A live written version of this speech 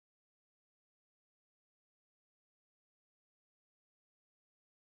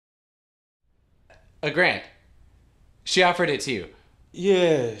A grant. She offered it to you.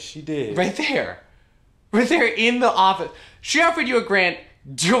 Yeah, she did. Right there. Right there in the office. She offered you a grant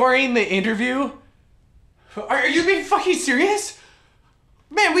during the interview? Are you being fucking serious?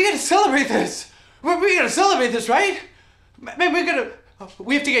 Man, we gotta celebrate this. We gotta celebrate this, right? Man,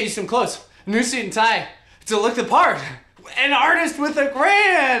 we have to get you some clothes. A new suit and tie to look the part. An artist with a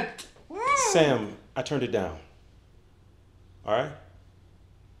grant. Sam, I turned it down. All right?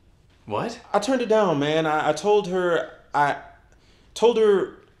 What? I turned it down, man. I told her I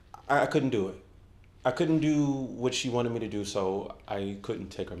couldn't do it. I couldn't do what she wanted me to do, so I couldn't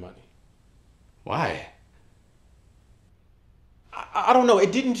take her money. Why? I don't know.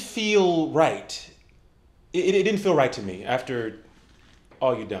 It didn't feel right. It didn't feel right to me after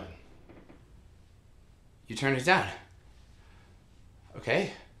all you've done. You turned it down.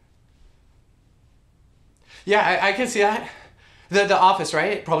 Okay. Yeah, I can see that. The office,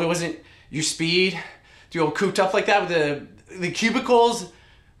 right? It probably wasn't your speed. You all cooped up like that with the cubicles.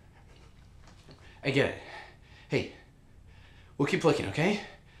 I get it. Hey, we'll keep looking, okay?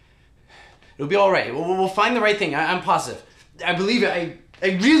 It'll be all right. We'll find the right thing. I'm positive. I believe it. I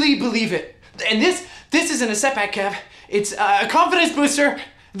really believe it. And this isn't a setback, Kev. It's a confidence booster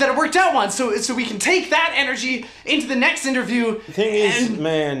that it worked out once, so we can take that energy into the next interview. The thing is,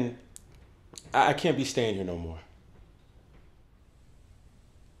 man, I can't be staying here no more.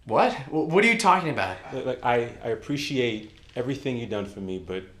 What? What are you talking about? Like I appreciate everything you've done for me,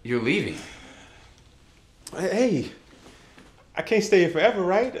 but you're leaving. Hey, I can't stay here forever,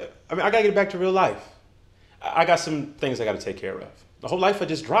 right? I mean, I gotta get back to real life. I got some things I gotta take care of. The whole life I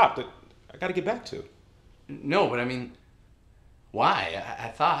just dropped, I gotta get back to. No, but I mean, why? I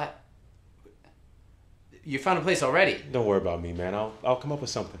thought you found a place already. Don't worry about me, man. I'll come up with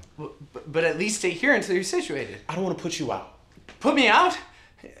something. But at least stay here until you're situated. I don't want to put you out. Put me out?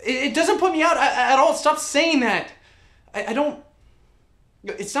 It doesn't put me out at all. Stop saying that. I don't...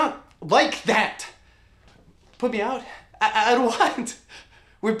 It's not like that. Put me out? At what?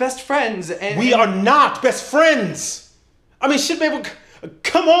 We're best friends and... We are not best friends! I mean, shit, man,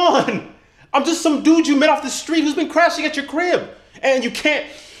 come on! I'm just some dude you met off the street who's been crashing at your crib. And you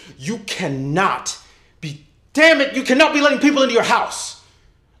cannot be... Damn it, you cannot be letting people into your house.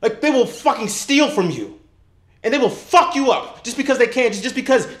 Like, they will fucking steal from you. And they will fuck you up just because they can, just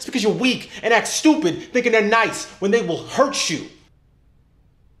because you're weak and act stupid thinking they're nice when they will hurt you.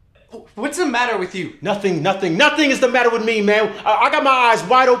 What's the matter with you? Nothing is the matter with me, man. I got my eyes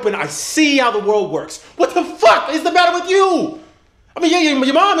wide open. I see how the world works. What the fuck is the matter with you? I mean, yeah,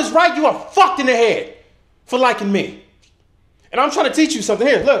 your mom is right. You are fucked in the head for liking me. And I'm trying to teach you something.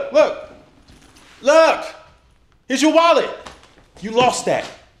 Here, look. Here's your wallet. You lost that.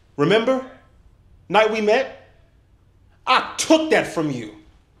 Remember? Night we met? I took that from you.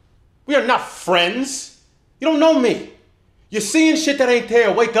 We are not friends. You don't know me. You're seeing shit that ain't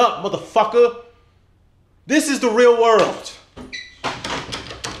there. Wake up, motherfucker. This is the real world.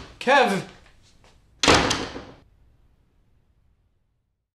 Kev.